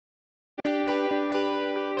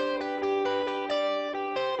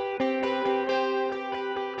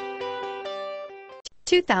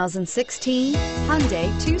2016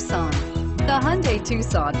 Hyundai Tucson. The Hyundai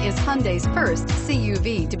Tucson is Hyundai's first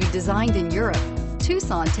CUV to be designed in Europe.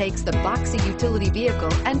 Tucson takes the boxy utility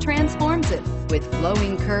vehicle and transforms it. With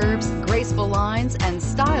flowing curves, graceful lines, and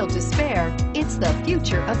style to spare, it's the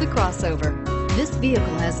future of the crossover. This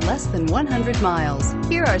vehicle has less than 100 miles.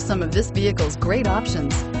 Here are some of this vehicle's great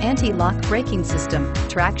options: anti-lock braking system,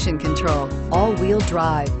 traction control, all-wheel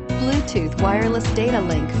drive, Bluetooth wireless data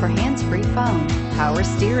link for hands-free phone, power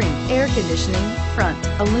steering, air conditioning, front,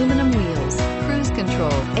 aluminum wheels, cruise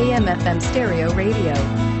control, AM/FM stereo radio,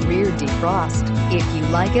 rear defrost. If you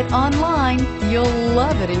like it online, you'll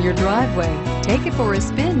love it in your driveway. Take it for a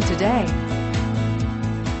spin today.